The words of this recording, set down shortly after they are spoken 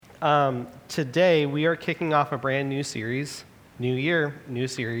Today we are kicking off a brand new series, new year, new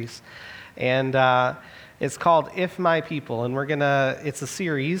series, and it's called If My People, and it's a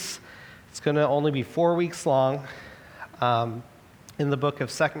series. It's gonna only be 4 weeks long in the book of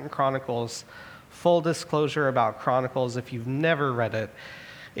 2 Chronicles. Full disclosure about Chronicles, if you've never read it,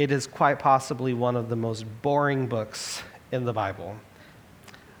 it is quite possibly one of the most boring books in the Bible.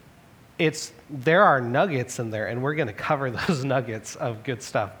 There are nuggets in there, and we're going to cover those nuggets of good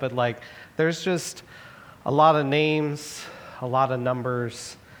stuff. But there's just a lot of names, a lot of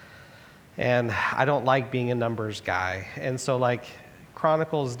numbers, and I don't like being a numbers guy. And so,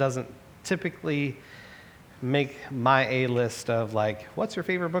 Chronicles doesn't typically make my A-list of what's your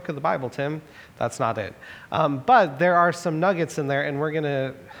favorite book of the Bible, Tim? That's not it. But there are some nuggets in there, and we're going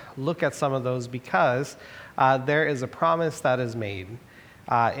to look at some of those because there is a promise that is made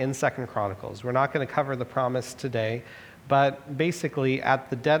in 2 Chronicles. We're not going to cover the promise today, but basically at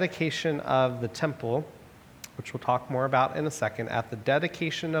the dedication of the temple, which we'll talk more about in a second, at the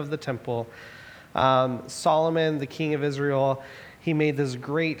dedication of the temple, Solomon, the king of Israel, he made this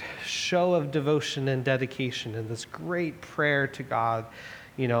great show of devotion and dedication and this great prayer to God,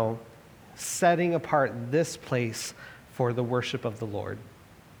 setting apart this place for the worship of the Lord.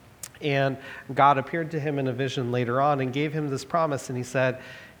 And God appeared to him in a vision later on and gave him this promise, and he said,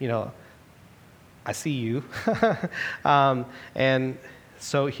 I see you. And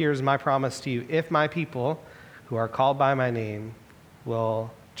so here's my promise to you. If my people who are called by my name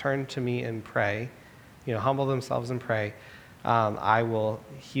will turn to me and pray, humble themselves and pray, I will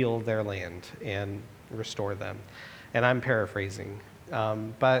heal their land and restore them. And I'm paraphrasing.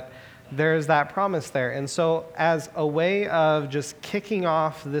 But there's that promise there. And so as a way of just kicking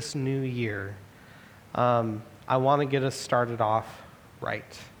off this new year, I want to get us started off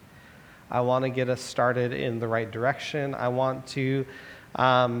right. I want to get us started in the right direction. I want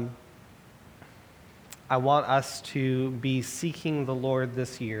us to be seeking the Lord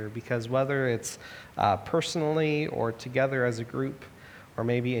this year, because whether it's personally or together as a group, or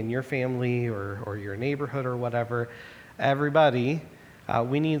maybe in your family or your neighborhood or whatever, everybody,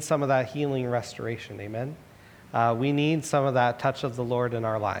 we need some of that healing restoration, amen? We need some of that touch of the Lord in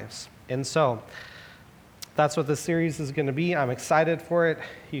our lives. And so that's what this series is going to be. I'm excited for it.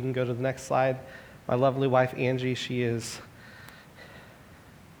 You can go to the next slide. My lovely wife, Angie, she is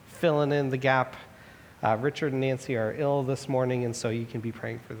filling in the gap. Richard and Nancy are ill this morning, and so you can be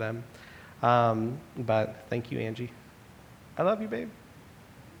praying for them. But thank you, Angie. I love you, babe.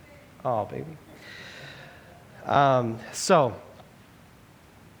 Oh, baby. So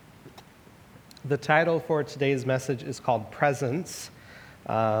the title for today's message is called Presence.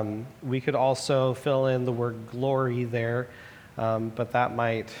 We could also fill in the word glory there, but that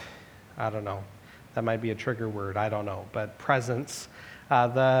might be a trigger word. I don't know. But presence.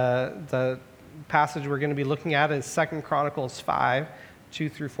 The passage we're going to be looking at is 2 Chronicles 5, 2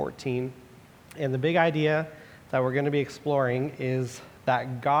 through 14. And the big idea that we're going to be exploring is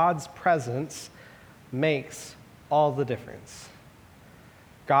that God's presence makes all the difference.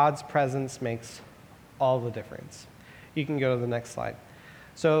 God's presence makes all the difference. You can go to the next slide.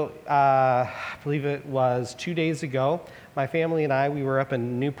 So I believe it was 2 days ago, my family and I, we were up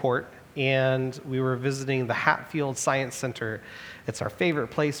in Newport, and we were visiting the Hatfield Science Center. It's our favorite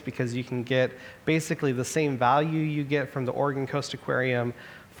place because you can get basically the same value you get from the Oregon Coast Aquarium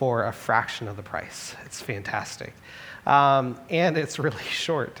for a fraction of the price. It's fantastic. And it's really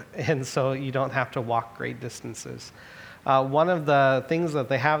short, and so you don't have to walk great distances. One of the things that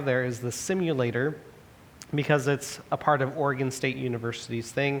they have there is the simulator, because it's a part of Oregon State University's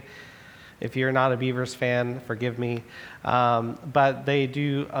thing. If you're not a Beavers fan, forgive me. But they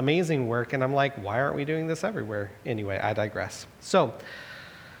do amazing work, and I'm like, why aren't we doing this everywhere? Anyway, I digress. So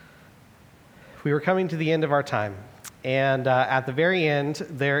we were coming to the end of our time, and at the very end,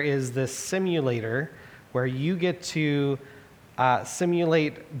 there is this simulator where you get to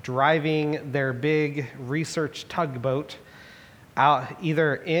simulate driving their big research tugboat out,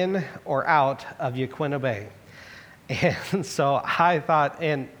 either in or out of Yaquina Bay. And so I thought,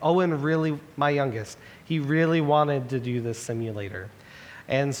 and Owen really, my youngest, he really wanted to do this simulator.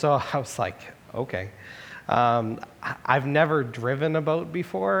 And so I was like, okay. I've never driven a boat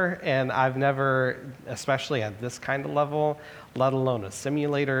before, and I've never, especially at this kind of level, let alone a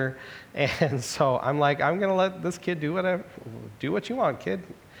simulator. And so I'm like, I'm going to let this kid do what you want, kid.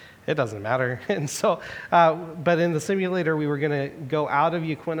 It doesn't matter. And so, but in the simulator, we were going to go out of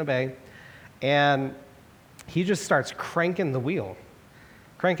Yaquina Bay, and he just starts cranking the wheel.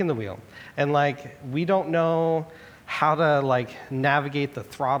 And we don't know how to navigate the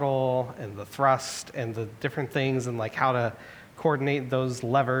throttle and the thrust and the different things, and how to coordinate those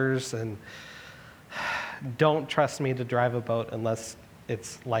levers, and don't trust me to drive a boat unless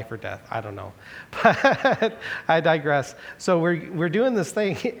it's life or death. I don't know. But I digress. So we're doing this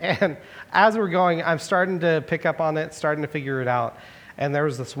thing, and as we're going, I'm starting to pick up on it, starting to figure it out. And there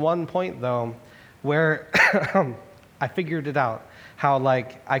was this one point, though, where I figured it out, how,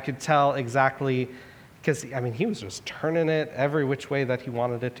 like, I could tell exactly, because, I mean, he was just turning it every which way that he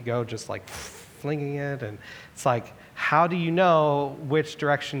wanted it to go, just, like, flinging it. And it's like, how do you know which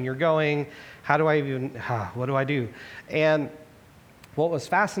direction you're going? How do I even, what do I do? And what was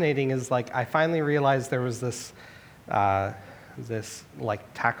fascinating is, like, I finally realized there was this,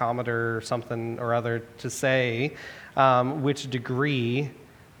 like, tachometer or something or other to say which degree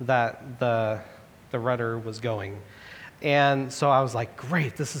that the rudder was going. And so I was like,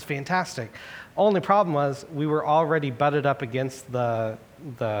 great, this is fantastic. Only problem was we were already butted up against the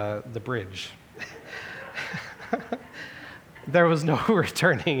bridge. There was no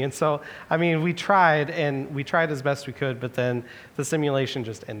returning. And so, I mean, we tried as best we could, but then the simulation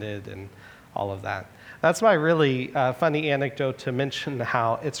just ended and all of that. That's my really funny anecdote to mention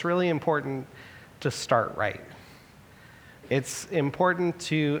how it's really important to start right. It's important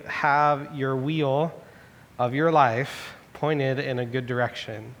to have your wheel of your life pointed in a good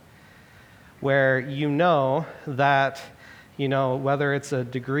direction, where you know that, whether it's a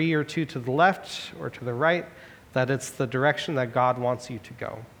degree or two to the left or to the right, that it's the direction that God wants you to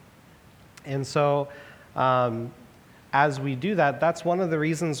go. And so as we do that, that's one of the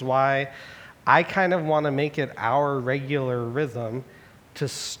reasons why I kind of want to make it our regular rhythm to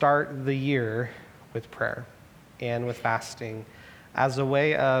start the year with prayer and with fasting as a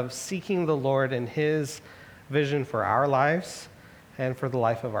way of seeking the Lord and His vision for our lives and for the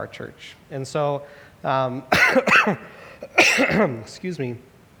life of our church. And so, excuse me,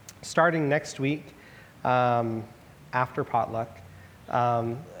 starting next week, after potluck,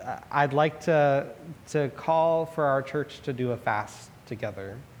 I'd like to call for our church to do a fast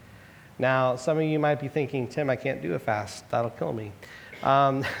together. Now, some of you might be thinking, Tim, I can't do a fast. That'll kill me.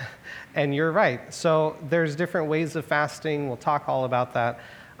 And you're right. So there's different ways of fasting. We'll talk all about that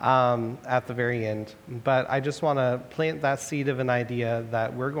at the very end. But I just want to plant that seed of an idea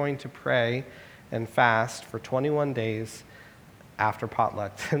that we're going to pray and fast for 21 days after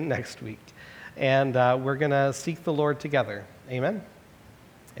potluck next week. And we're going to seek the Lord together. Amen?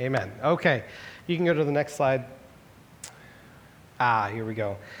 Amen. Okay, you can go to the next slide. Here we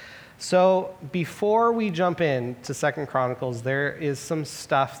go. So before we jump into 2 Chronicles, there is some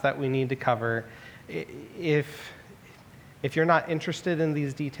stuff that we need to cover. If you're not interested in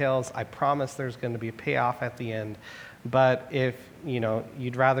these details, I promise there's going to be a payoff at the end. But if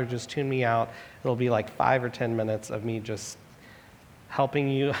you'd rather just tune me out, it'll be like 5 or 10 minutes of me just helping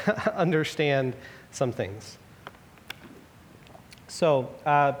you understand some things. So,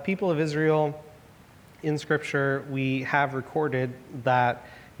 people of Israel, in Scripture, we have recorded that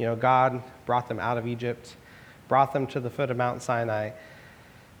God brought them out of Egypt, brought them to the foot of Mount Sinai.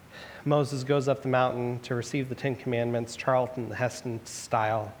 Moses goes up the mountain to receive the Ten Commandments, Charlton Heston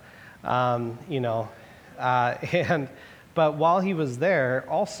style, but while he was there,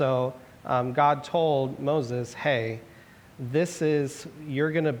 also, God told Moses, hey,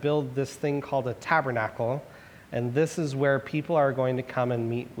 you're going to build this thing called a tabernacle, and this is where people are going to come and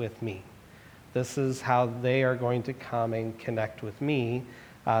meet with me. This is how they are going to come and connect with me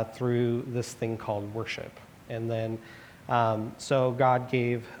through this thing called worship. And then, so God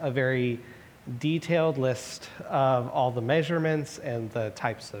gave a very detailed list of all the measurements and the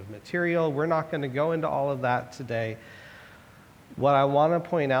types of material. We're not going to go into all of that today. What I want to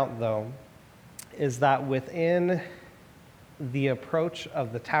point out, though, is that within the approach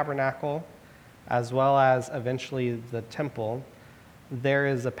of the tabernacle, as well as eventually the temple, there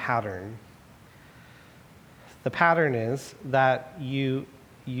is a pattern. The pattern is that you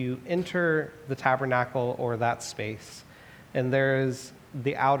enter the tabernacle or that space, and there is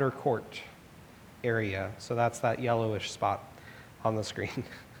the outer court area. So that's that yellowish spot on the screen.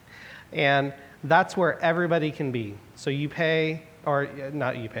 And that's where everybody can be. So you pay, or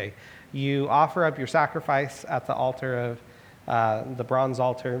not you pay, you offer up your sacrifice at the altar of the bronze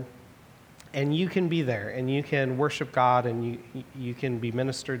altar, and you can be there, and you can worship God, and you can be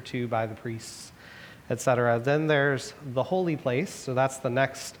ministered to by the priests, etc. Then there's the holy place, so that's the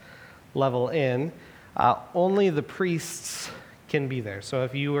next level in. Only the priests can be there. So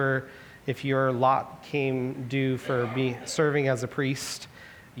if your lot came due for serving as a priest,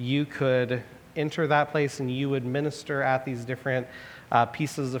 you could enter that place and you would minister at these different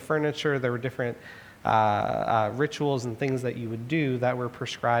pieces of furniture. There were different rituals and things that you would do that were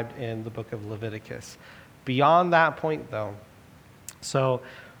prescribed in the book of Leviticus. Beyond that point, though, So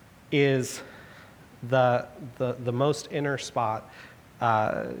is the most inner spot.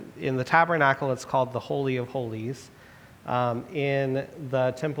 In the tabernacle, it's called the Holy of Holies. In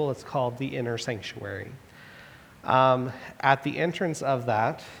the temple, it's called the inner sanctuary. At the entrance of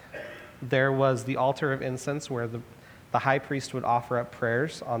that, there was the altar of incense where the high priest would offer up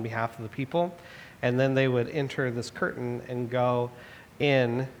prayers on behalf of the people, and then they would enter this curtain and go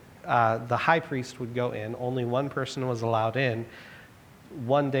in. The high priest would go in. Only one person was allowed in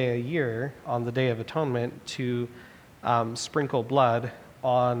one day a year on the Day of Atonement to sprinkle blood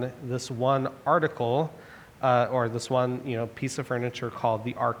on this one article or this one piece of furniture called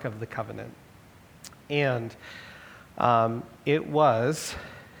the Ark of the Covenant. And it was,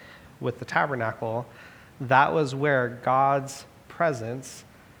 with the tabernacle, that was where God's presence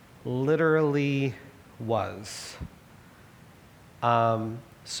literally was.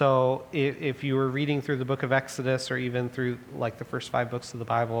 So if you were reading through the book of Exodus or even through like the first 5 books of the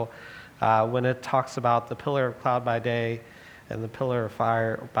Bible, when it talks about the pillar of cloud by day and the pillar of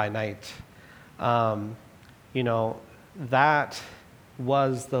fire by night, that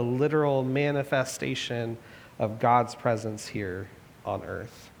was the literal manifestation of God's presence here on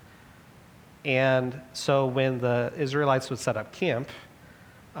earth. And so when the Israelites would set up camp,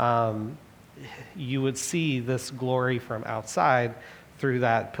 you would see this glory from outside through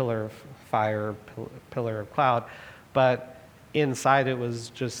that pillar of fire, pillar of cloud, but inside it was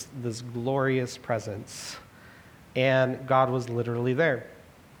just this glorious presence, and God was literally there.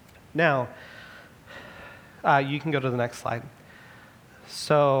 Now, you can go to the next slide.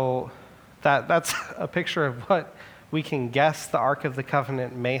 So that's a picture of what we can guess the Ark of the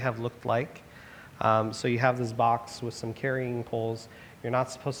Covenant may have looked like. So you have this box with some carrying poles. You're not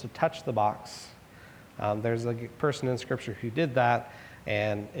supposed to touch the box. There's a person in Scripture who did that,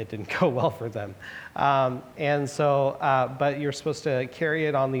 and it didn't go well for them. But you're supposed to carry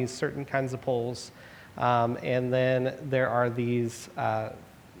it on these certain kinds of poles. And then there are these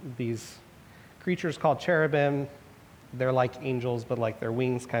creatures called cherubim. They're like angels, but like their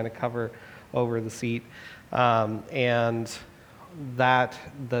wings kind of cover over the seat. And that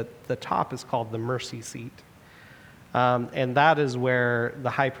the top is called the mercy seat. And that is where the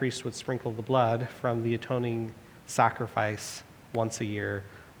high priest would sprinkle the blood from the atoning sacrifice once a year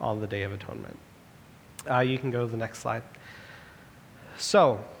on the Day of Atonement. You can go to the next slide.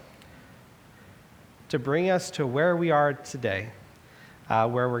 So, to bring us to where we are today,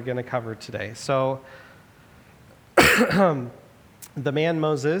 where we're going to cover today. So, the man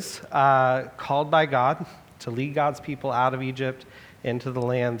Moses, called by God to lead God's people out of Egypt into the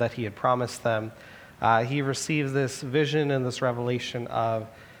land that he had promised them, he received this vision and this revelation of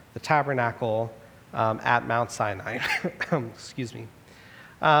the tabernacle at Mount Sinai. Excuse me.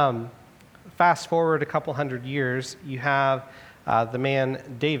 Fast forward a couple hundred years, you have the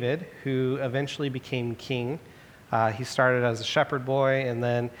man David, who eventually became king. He started as a shepherd boy, and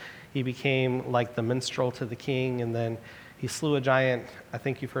then he became like the minstrel to the king, and then he slew a giant. I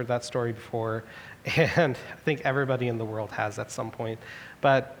think you've heard that story before, and I think everybody in the world has at some point.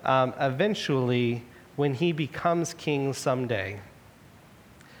 But eventually, when he becomes king someday,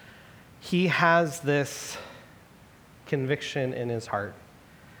 he has this conviction in his heart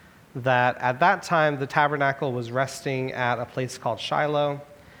that at that time the tabernacle was resting at a place called Shiloh.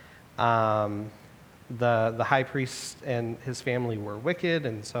 The high priest and his family were wicked,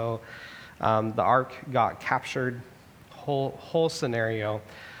 and so the ark got captured. Whole scenario.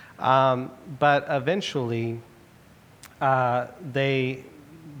 But eventually, they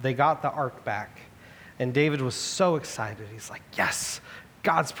got the ark back, and David was so excited. He's like, yes,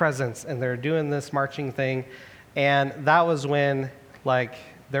 God's presence, and they're doing this marching thing. And that was when,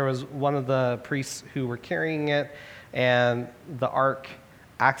 there was one of the priests who were carrying it, and the ark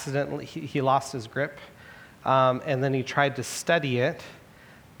accidentally, he lost his grip, and then he tried to steady it,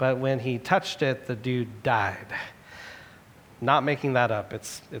 but when he touched it, the dude died. Not making that up.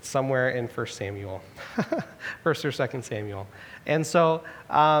 It's somewhere in 1 Samuel, 1st or 2nd Samuel. And so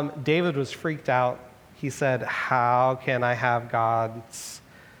David was freaked out. He said, how can I have God's,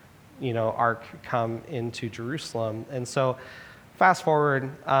 ark come into Jerusalem? And so fast forward,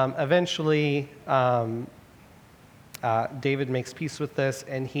 eventually David makes peace with this,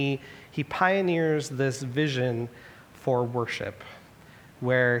 and he pioneers this vision for worship,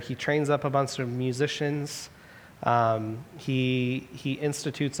 where he trains up a bunch of musicians. He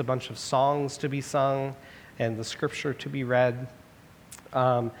institutes a bunch of songs to be sung and the scripture to be read.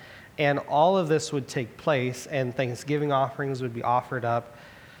 And all of this would take place, and Thanksgiving offerings would be offered up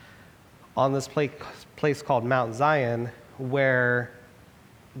on this place called Mount Zion, where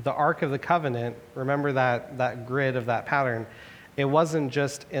the Ark of the Covenant, remember that grid of that pattern, It wasn't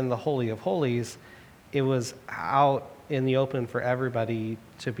just in the Holy of Holies, it was out in the open for everybody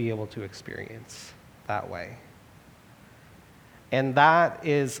to be able to experience that way. And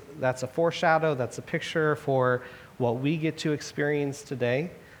that's a foreshadow, that's a picture for what we get to experience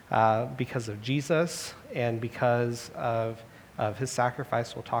today because of Jesus and because of his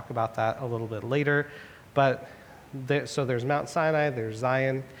sacrifice. We'll talk about that a little bit later. But so there's Mount Sinai, there's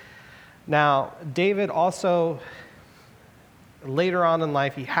Zion. Now, David also, later on in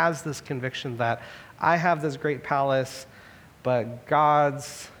life, he has this conviction that I have this great palace, but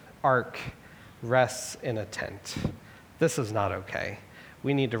God's ark rests in a tent. This is not okay.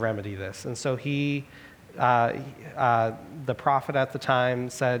 We need to remedy this. And so the prophet at the time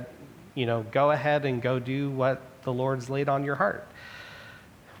said, go ahead and go do what the Lord's laid on your heart.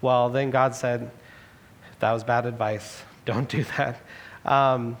 Well, then God said, that was bad advice. Don't do that.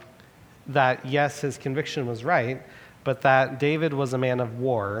 That yes, his conviction was right, but that David was a man of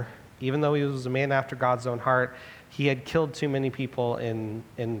war. Even though he was a man after God's own heart, he had killed too many people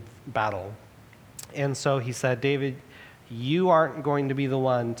in battle. And so he said, David, you aren't going to be the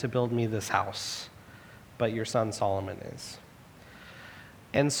one to build me this house, but your son Solomon is.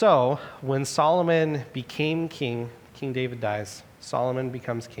 And so when Solomon became king, King David dies, Solomon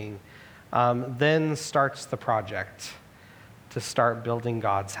becomes king, then starts the project to start building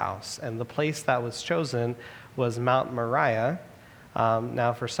God's house. And the place that was chosen was Mount Moriah.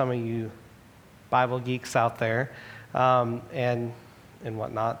 Now, for some of you Bible geeks out there and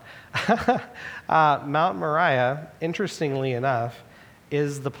whatnot, Mount Moriah, interestingly enough,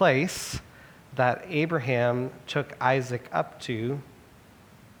 is the place that Abraham took Isaac up to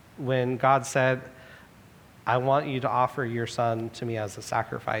when God said, I want you to offer your son to me as a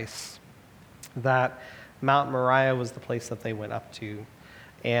sacrifice. That Mount Moriah was the place that they went up to,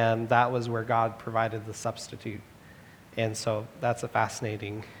 and that was where God provided the substitute. And so that's a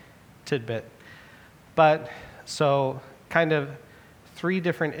fascinating tidbit. But so kind of 3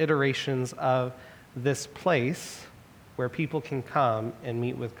 different iterations of this place where people can come and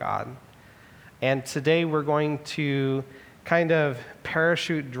meet with God. And today we're going to kind of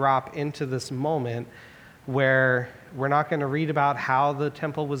parachute drop into this moment where we're not going to read about how the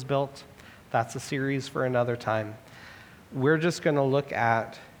temple was built. That's a series for another time. We're just going to look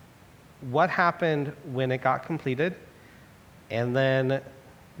at what happened when it got completed, and then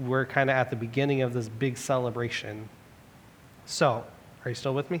we're kind of at the beginning of this big celebration. So, are you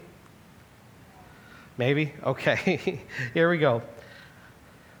still with me? Maybe? Okay, here we go.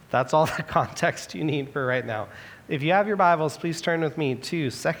 That's all the context you need for right now. If you have your Bibles, please turn with me to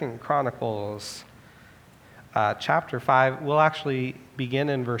 2 Chronicles chapter 5. We'll actually begin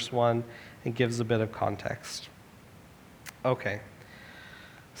in verse 1 and gives a bit of context. Okay,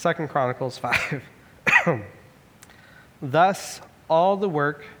 2 Chronicles 5. Thus, all the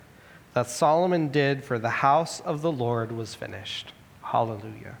work that Solomon did for the house of the Lord was finished.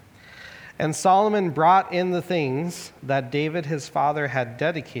 Hallelujah. And Solomon brought in the things that David his father had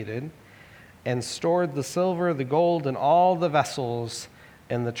dedicated and stored the silver, the gold, and all the vessels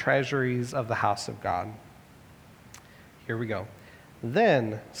in the treasuries of the house of God. Here we go.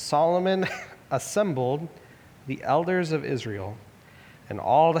 Then Solomon assembled the elders of Israel and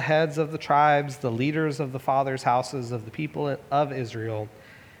all the heads of the tribes, the leaders of the fathers' houses of the people of Israel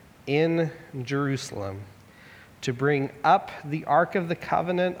in Jerusalem to bring up the ark of the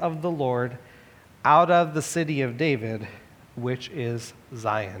covenant of the Lord out of the city of David, which is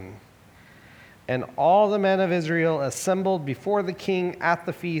Zion. And all the men of Israel assembled before the king at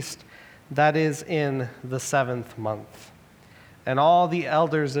the feast that is in the 7th month. And all the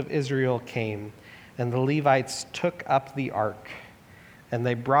elders of Israel came, and the Levites took up the ark. And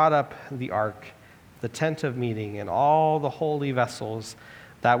they brought up the ark, the tent of meeting, and all the holy vessels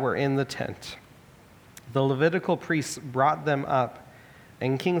that were in the tent. The Levitical priests brought them up,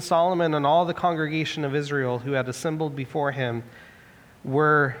 and King Solomon and all the congregation of Israel who had assembled before him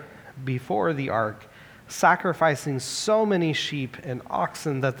were before the ark, sacrificing so many sheep and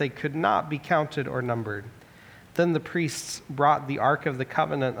oxen that they could not be counted or numbered. Then the priests brought the ark of the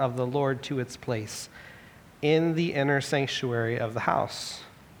covenant of the Lord to its place in the inner sanctuary of the house,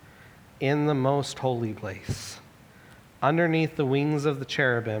 in the most holy place, underneath the wings of the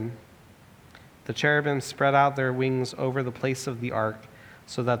cherubim. The cherubim spread out their wings over the place of the ark,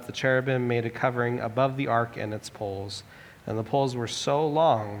 so that the cherubim made a covering above the ark and its poles. And the poles were so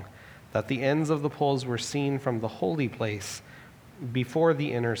long that the ends of the poles were seen from the holy place before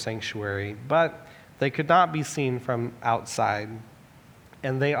the inner sanctuary, but they could not be seen from outside,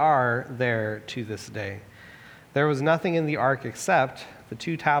 and they are there to this day. There was nothing in the ark except the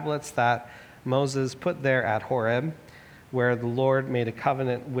 2 tablets that Moses put there at Horeb, where the Lord made a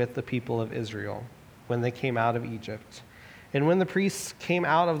covenant with the people of Israel when they came out of Egypt. And when the priests came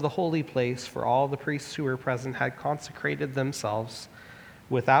out of the holy place, for all the priests who were present had consecrated themselves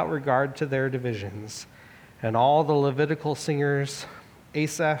without regard to their divisions, and all the Levitical singers,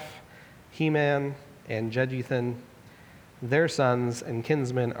 Asaph, Heman, and Jeduthun, their sons and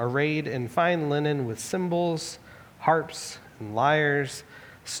kinsmen, arrayed in fine linen with cymbals, harps, and lyres,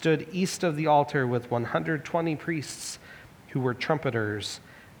 stood east of the altar with 120 priests who were trumpeters.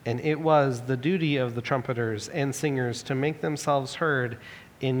 And it was the duty of the trumpeters and singers to make themselves heard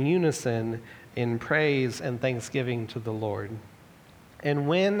in unison in praise and thanksgiving to the Lord. And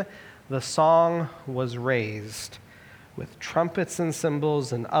when the song was raised with trumpets and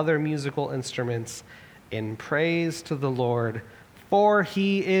cymbals and other musical instruments in praise to the Lord, for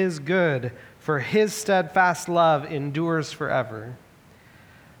he is good, for his steadfast love endures forever.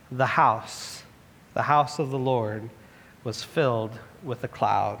 The house of the Lord was filled with a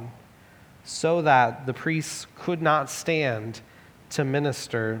cloud, so that the priests could not stand to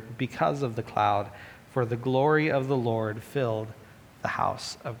minister because of the cloud, for the glory of the Lord filled the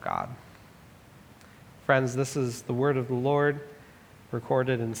house of God. Friends, this is the word of the Lord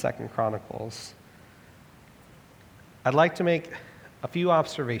recorded in 2 Chronicles. I'd like to make a few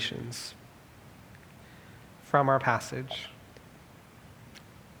observations from our passage.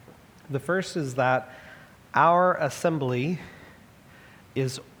 The first is that our assembly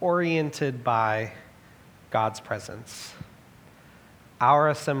is oriented by God's presence. Our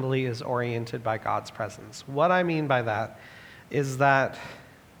assembly is oriented by God's presence. What I mean by that is that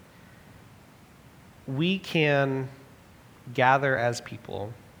we can gather as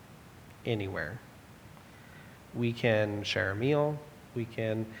people anywhere. We can share a meal. We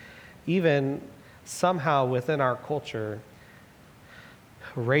can even somehow within our culture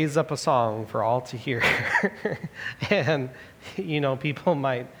raise up a song for all to hear. And, people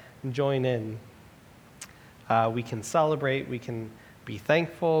might join in. We can celebrate. We can be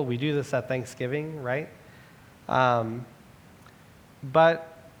thankful. We do this at Thanksgiving, right? But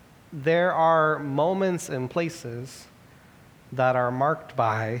there are moments and places that are marked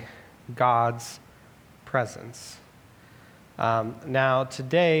by God's presence. Now,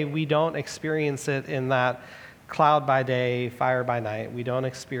 today, we don't experience it in that cloud by day, fire by night. We don't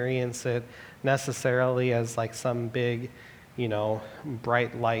experience it necessarily as like some big,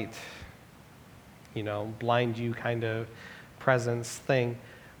 bright light, blind you kind of presence thing.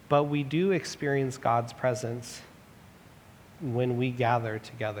 But we do experience God's presence when we gather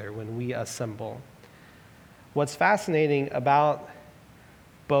together, when we assemble. What's fascinating about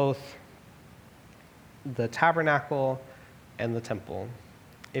both the tabernacle and the temple,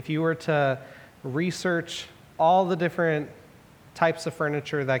 if you were to research all the different types of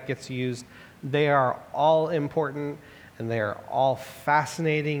furniture that gets used, they are all important and they are all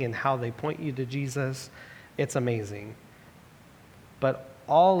fascinating in how they point you to Jesus. It's amazing. But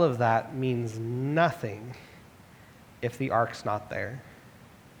all of that means nothing if the ark's not there.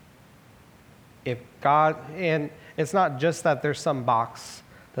 If God, and it's not just that there's some box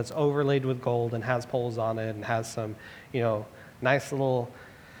that's overlaid with gold and has poles on it and has some, nice little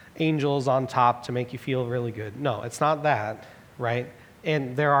angels on top to make you feel really good. No, it's not that, right?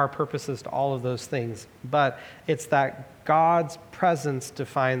 And there are purposes to all of those things, but it's that God's presence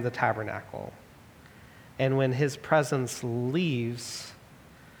defined the tabernacle. And when his presence leaves,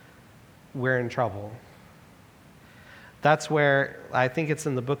 we're in trouble. That's where, I think it's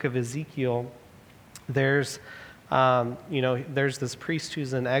in the book of Ezekiel, there's this priest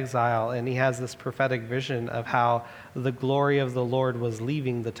who's in exile, and he has this prophetic vision of how the glory of the Lord was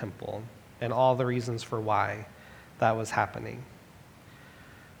leaving the temple and all the reasons for why that was happening.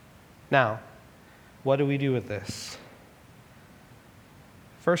 Now, what do we do with this?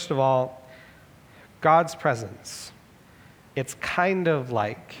 First of all, God's presence. It's kind of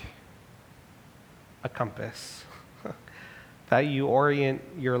like a compass that you orient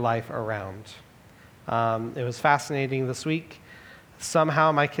your life around. It was fascinating this week.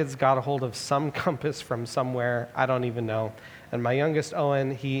 Somehow my kids got a hold of some compass from somewhere, I don't even know. And my youngest,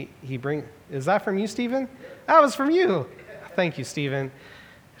 Owen, is that from you, Stephen? That was from you. Thank you, Stephen.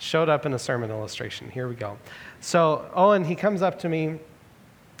 Showed up in a sermon illustration. Here we go. So Owen, he comes up to me.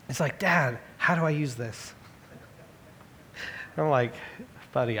 He's like, Dad, how do I use this? I'm like,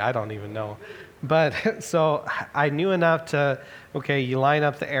 buddy, I don't even know. But so I knew enough to, you line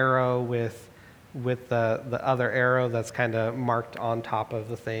up the arrow with the other arrow that's kind of marked on top of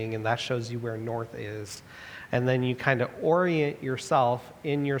the thing, and that shows you where north is. And then you kind of orient yourself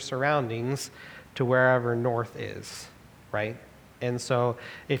in your surroundings to wherever north is, right? And so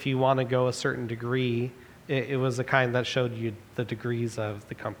if you want to go a certain degree It was the kind that showed you the degrees of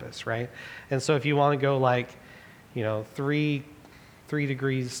the compass, right? And so if you want to go like, 3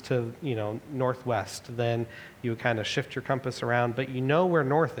 degrees to, northwest, then you would kind of shift your compass around, but you know where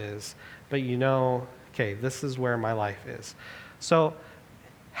north is, but okay, this is where my life is. So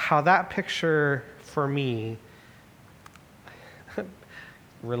how that picture for me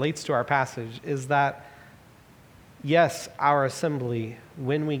relates to our passage is that, yes, our assembly,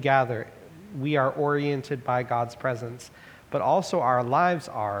 when we gather, we are oriented by God's presence, but also our lives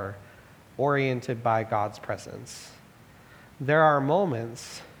are oriented by God's presence. There are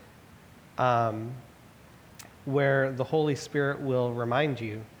moments where the Holy Spirit will remind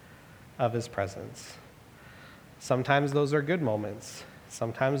you of his presence. Sometimes those are good moments.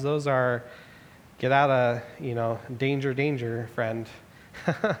 Sometimes those are, get out of, danger, friend.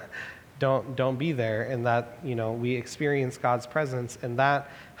 Don't be there. And that, we experience God's presence, and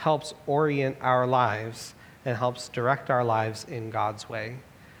that helps orient our lives and helps direct our lives in God's way.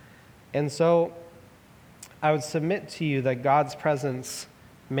 And so I would submit to you that God's presence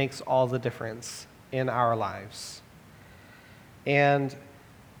makes all the difference in our lives. And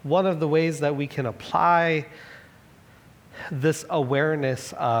one of the ways that we can apply this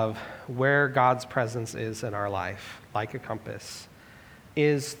awareness of where God's presence is in our life, like a compass,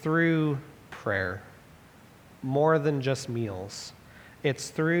 is through prayer, more than just meals. It's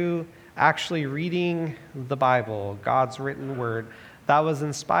through actually reading the Bible, God's written word, that was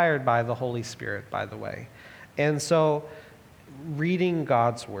inspired by the Holy Spirit, by the way. And so reading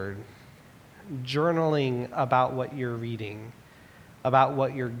God's word, journaling about what you're reading, about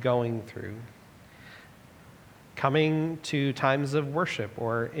what you're going through, coming to times of worship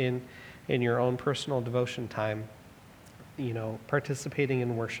or in your own personal devotion time, participating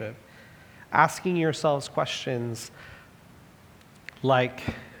in worship, asking yourselves questions like,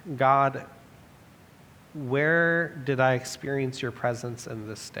 God, where did I experience your presence in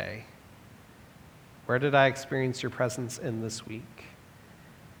this day? Where did I experience your presence in this week?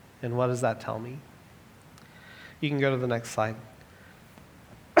 And what does that tell me? You can go to the next slide.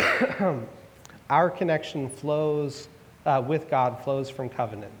 Our connection flows with God flows from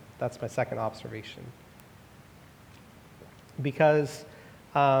covenant. That's my second observation. Because,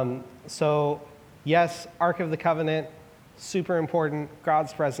 yes, Ark of the Covenant, super important.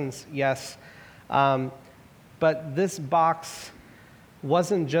 God's presence, yes. But this box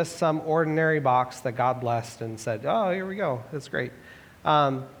wasn't just some ordinary box that God blessed and said, oh, here we go, that's great.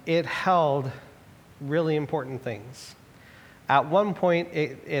 It held really important things. At one point,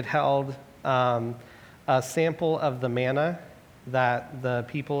 it held a sample of the manna that the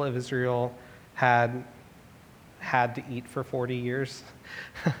people of Israel had to eat for 40 years.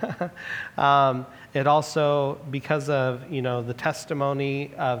 It also, because of the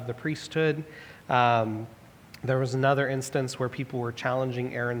testimony of the priesthood, there was another instance where people were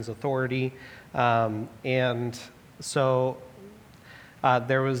challenging Aaron's authority, and so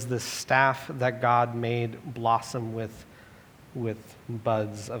there was this staff that God made blossom with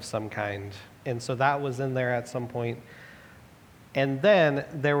buds of some kind, and so that was in there at some point. And then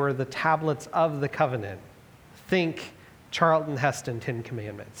there were the tablets of the covenant. Think Charlton Heston 10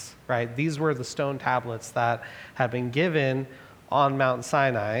 Commandments, right? These were the stone tablets that had been given on Mount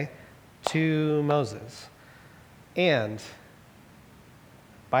Sinai to Moses. And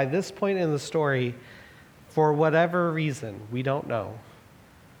by this point in the story, for whatever reason, we don't know,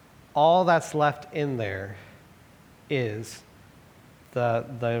 all that's left in there is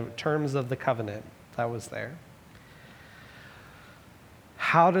the terms of the covenant that was there.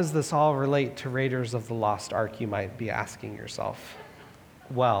 How does this all relate to Raiders of the Lost Ark, you might be asking yourself?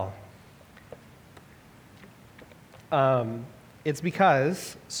 Well, it's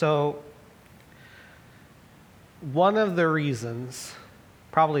because, one of the reasons,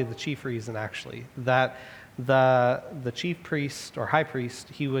 probably the chief reason actually, that the chief priest or high priest,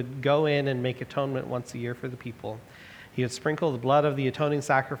 he would go in and make atonement once a year for the people. He would sprinkle the blood of the atoning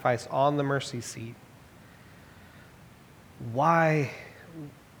sacrifice on the mercy seat. Why?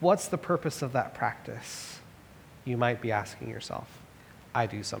 What's the purpose of that practice? You might be asking yourself. I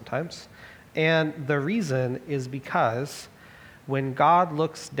do sometimes. And the reason is because when God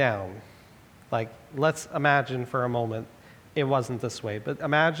looks down, like, let's imagine for a moment it wasn't this way, but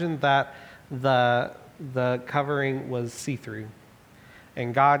imagine that the covering was see-through,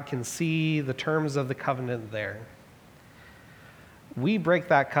 and God can see the terms of the covenant there. We break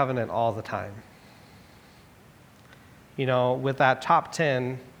that covenant all the time. With that top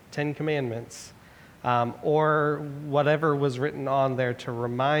 10 Commandments, or whatever was written on there to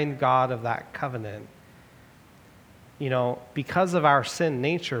remind God of that covenant. Because of our sin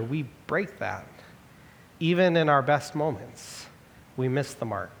nature, we break that. even in our best moments, we miss the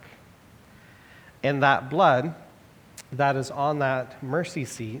mark. And that blood that is on that mercy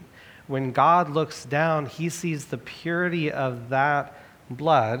seat, when God looks down, he sees the purity of that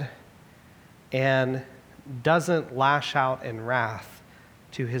blood and doesn't lash out in wrath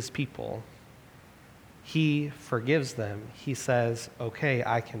to his people. He forgives them. He says, okay,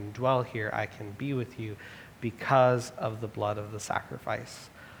 I can dwell here. I can be with you because of the blood of the sacrifice.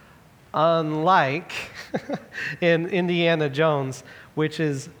 Unlike in Indiana Jones, which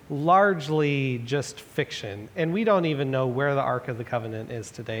is largely just fiction. And we don't even know where the Ark of the Covenant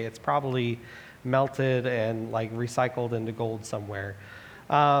is today. It's probably melted and like recycled into gold somewhere.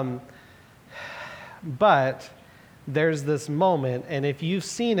 But there's this moment, and if you've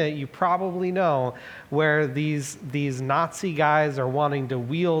seen it, you probably know, where these Nazi guys are wanting to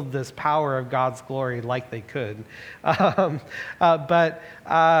wield this power of God's glory like they could. And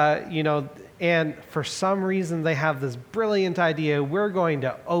for some reason they have this brilliant idea, we're going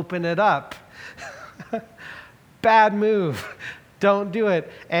to open it up. Bad move. Don't do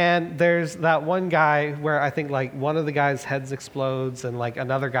it. And there's that one guy where I think like one of the guys' heads explodes and like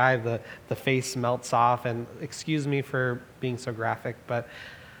another guy, the face melts off. And excuse me for being so graphic, but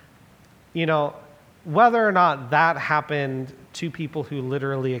whether or not that happened to people who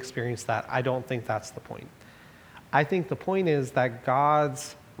literally experienced that, I don't think that's the point. I think the point is that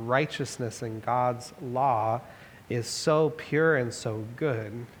God's righteousness and God's law is so pure and so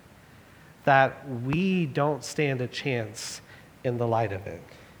good that we don't stand a chance in the light of it.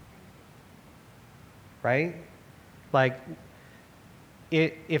 Right? Like,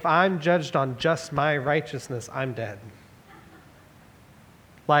 if I'm judged on just my righteousness, I'm dead.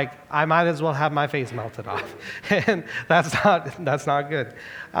 Like, I might as well have my face melted off. And that's not good.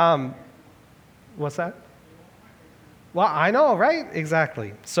 What's that? Well, I know, right?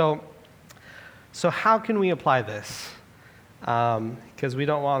 Exactly. So how can we apply this? Because we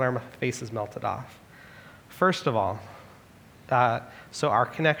don't want our faces melted off. First of all, so our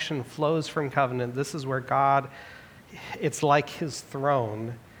connection flows from covenant. This is where God, it's like his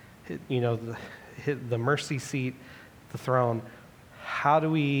throne, the mercy seat, the throne. How do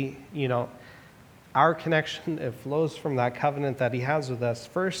we, our connection, it flows from that covenant that he has with us.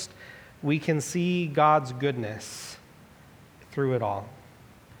 First, we can see God's goodness through it all.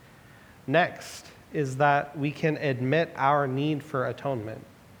 Next is that we can admit our need for atonement.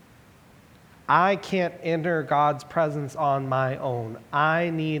 I can't enter God's presence on my own. I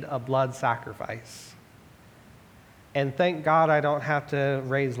need a blood sacrifice. And thank God I don't have to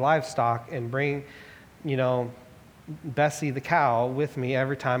raise livestock and bring, Bessie the cow with me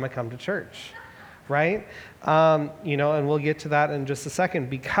every time I come to church, right? And we'll get to that in just a second,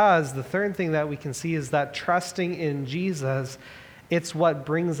 because the third thing that we can see is that trusting in Jesus, it's what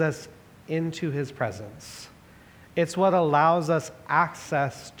brings us into his presence. It's what allows us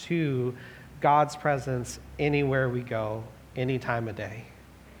access to God's presence anywhere we go, any time of day.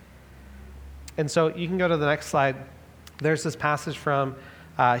 And so you can go to the next slide. There's this passage from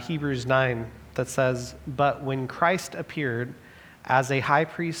Hebrews 9 that says, "But when Christ appeared as a high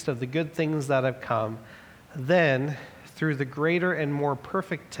priest of the good things that have come, then through the greater and more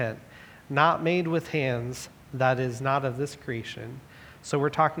perfect tent, not made with hands, that is not of this creation." So we're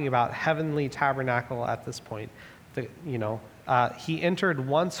talking about heavenly tabernacle at this point. He entered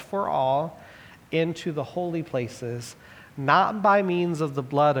once for all into the holy places, not by means of the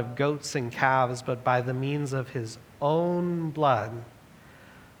blood of goats and calves, but by the means of his own blood,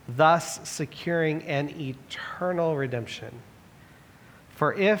 thus securing an eternal redemption.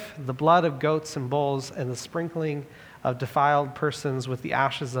 For if the blood of goats and bulls and the sprinkling of defiled persons with the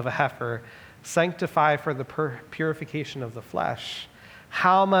ashes of a heifer sanctify for the purification of the flesh,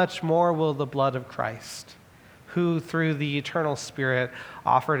 how much more will the blood of Christ, who through the eternal Spirit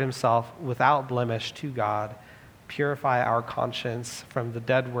offered himself without blemish to God, purify our conscience from the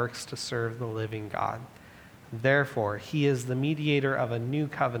dead works to serve the living God. Therefore, he is the mediator of a new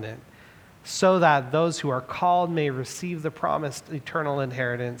covenant, so that those who are called may receive the promised eternal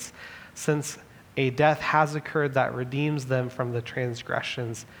inheritance, since a death has occurred that redeems them from the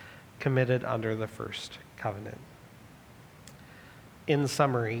transgressions committed under the first covenant. In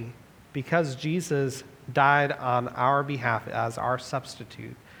summary, because Jesus died on our behalf as our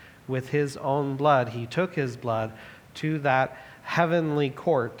substitute with his own blood, he took his blood to that heavenly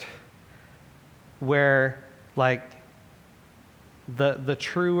court where, like, the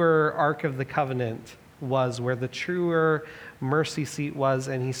truer Ark of the Covenant was, where the truer mercy seat was,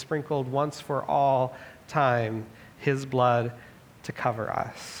 and he sprinkled once for all time his blood to cover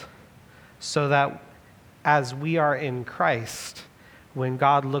us. So that as we are in Christ, when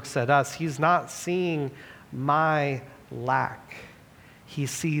God looks at us, he's not seeing my lack. He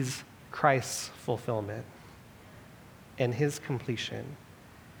sees Christ's fulfillment and his completion.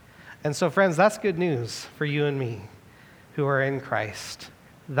 And so, friends, that's good news for you and me who are in Christ.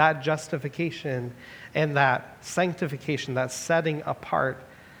 That justification and that sanctification, that setting apart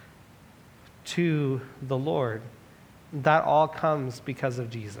to the Lord, that all comes because of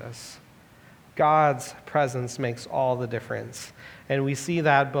Jesus. God's presence makes all the difference. And we see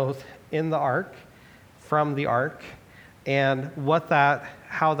that both in the ark, from the ark, and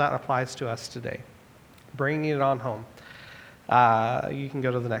how that applies to us today. Bringing it on home. You can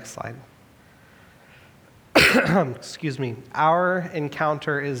go to the next slide. Excuse me. Our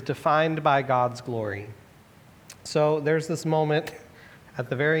encounter is defined by God's glory. So there's this moment at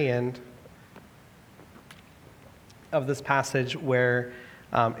the very end of this passage where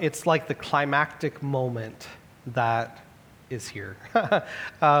it's like the climactic moment that is here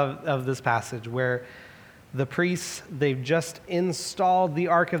of this passage, where the priests, they've just installed the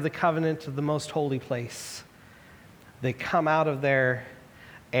Ark of the Covenant to the most holy place. They come out of there,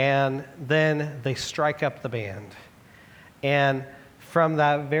 and then they strike up the band. And from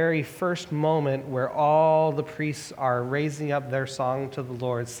that very first moment where all the priests are raising up their song to the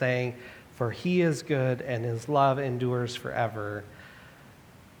Lord, saying, "For he is good and his love endures forever,"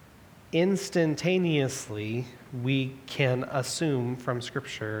 instantaneously we can assume from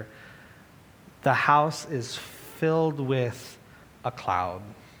Scripture the house is filled with a cloud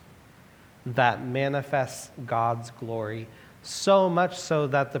that manifests God's glory, so much so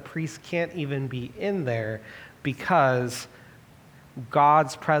that the priests can't even be in there because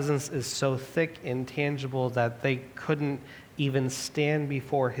God's presence is so thick and tangible that they couldn't even stand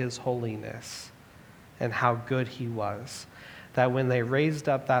before his holiness and how good he was. That when they raised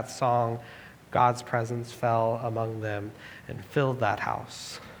up that song, God's presence fell among them and filled that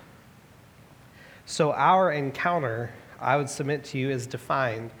house. So our encounter, I would submit to you, is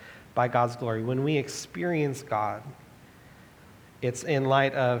defined by God's glory. When we experience God, it's in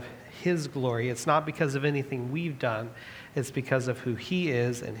light of his glory. It's not because of anything we've done. It's because of who he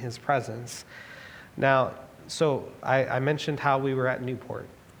is and his presence. Now, so I mentioned how we were at Newport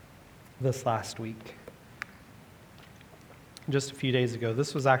this last week. Just a few days ago.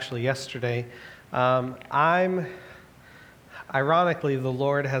 This was actually yesterday. Ironically, the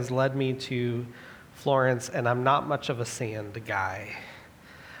Lord has led me to Florence, and I'm not much of a sand guy.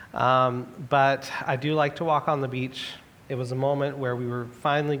 But I do like to walk on the beach. It was a moment where we were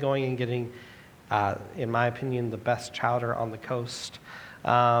finally going and getting, in my opinion, the best chowder on the coast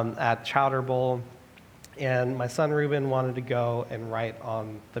at Chowder Bowl. And my son Ruben wanted to go and write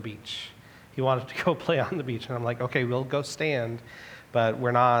on the beach. He wanted to go play on the beach. And I'm like, okay, we'll go stand, but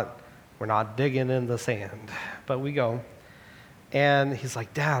we're not digging in the sand. But we go. And he's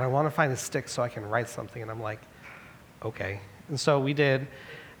like, "Dad, I want to find a stick so I can write something." And I'm like, okay. And so we did.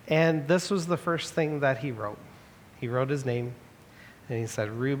 And this was the first thing that he wrote. He wrote his name, and he said,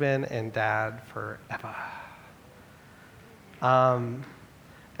 "Ruben and Dad forever." And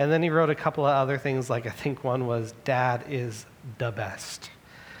then he wrote a couple of other things, like I think one was, "Dad is the best,"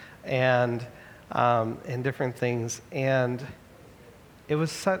 and different things. And it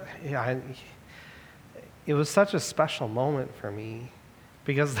was it was such a special moment for me,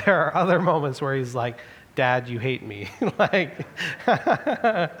 because there are other moments where he's like, "Dad, you hate me." Like,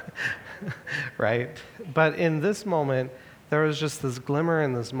 right? But in this moment, there was just this glimmer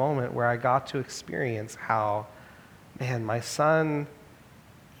in this moment where I got to experience how, man, my son,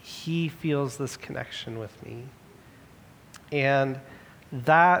 he feels this connection with me. And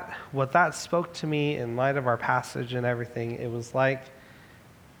what that spoke to me in light of our passage and everything, it was like,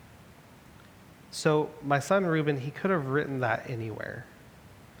 so my son Ruben, he could have written that anywhere,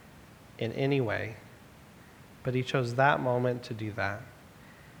 in any way, but he chose that moment to do that.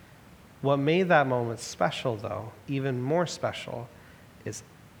 What made that moment special, though, even more special, is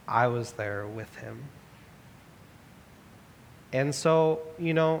I was there with him. And so,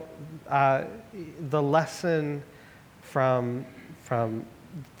 the lesson from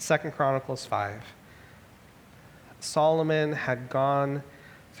 2 Chronicles 5, Solomon had gone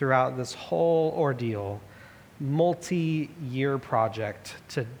throughout this whole ordeal, multi-year project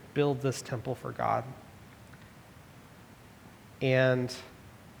to build this temple for God. And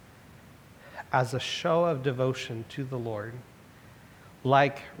as a show of devotion to the Lord,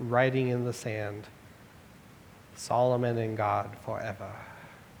 like writing in the sand, Solomon and God forever.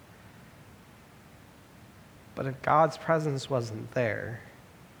 But if God's presence wasn't there,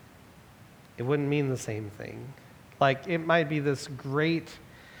 it wouldn't mean the same thing. Like, it might be this great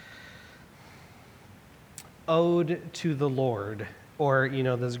ode to the Lord, Or,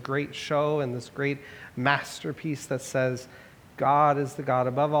 this great show and this great masterpiece that says God is the God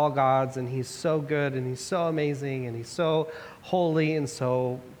above all gods, and he's so good, and he's so amazing, and he's so holy, and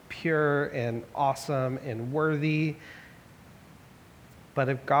so pure, and awesome, and worthy. But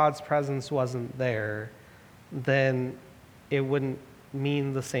if God's presence wasn't there, then it wouldn't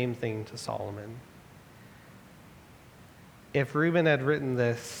mean the same thing to Solomon. If Reuben had written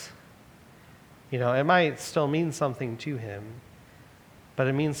this, it might still mean something to him, but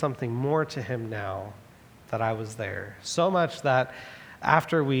it means something more to him now that I was there. So much that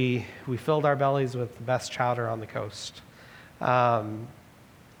after we filled our bellies with the best chowder on the coast,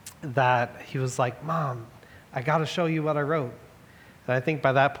 that he was like, Mom, I got to show you what I wrote. And I think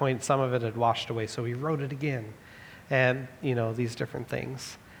by that point, some of it had washed away, so he wrote it again. And, these different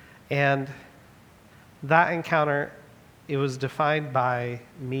things. And that encounter, it was defined by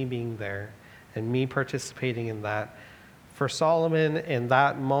me being there and me participating in that. For Solomon, in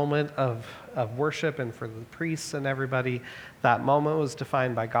that moment of worship, and for the priests and everybody, that moment was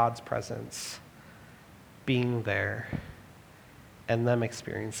defined by God's presence being there and them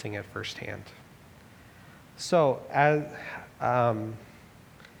experiencing it firsthand. So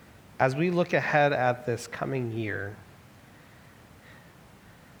as we look ahead at this coming year,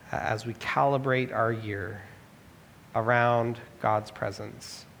 as we calibrate our year around God's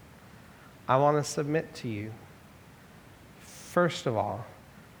presence, I want to submit to you, first of all,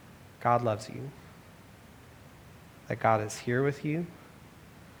 God loves you, that God is here with you,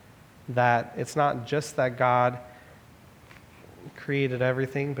 that it's not just that God created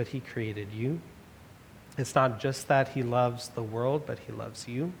everything, but he created you. It's not just that he loves the world, but he loves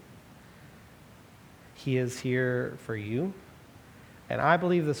you. He is here for you. And I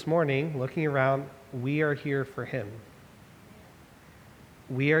believe this morning, looking around, we are here for him.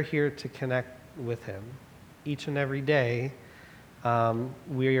 We are here to connect with him. Each and every day,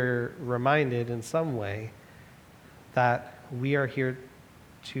 we are reminded in some way that we are here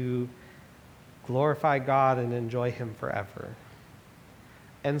to glorify God and enjoy him forever.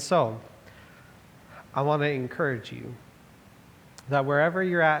 And so, I want to encourage you that wherever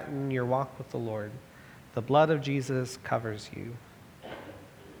you're at in your walk with the Lord, the blood of Jesus covers you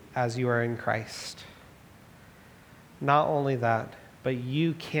as you are in Christ. Not only that, but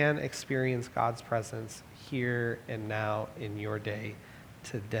you can experience God's presence here and now in your day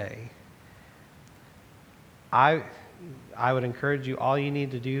today. I would encourage you, all you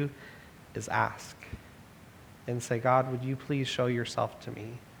need to do is ask and say, God, would you please show yourself to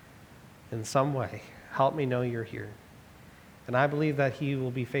me in some way? Help me know you're here. And I believe that he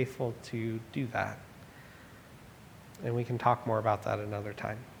will be faithful to do that. And we can talk more about that another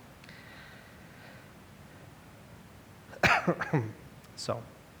time. So,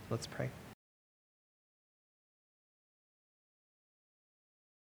 let's pray.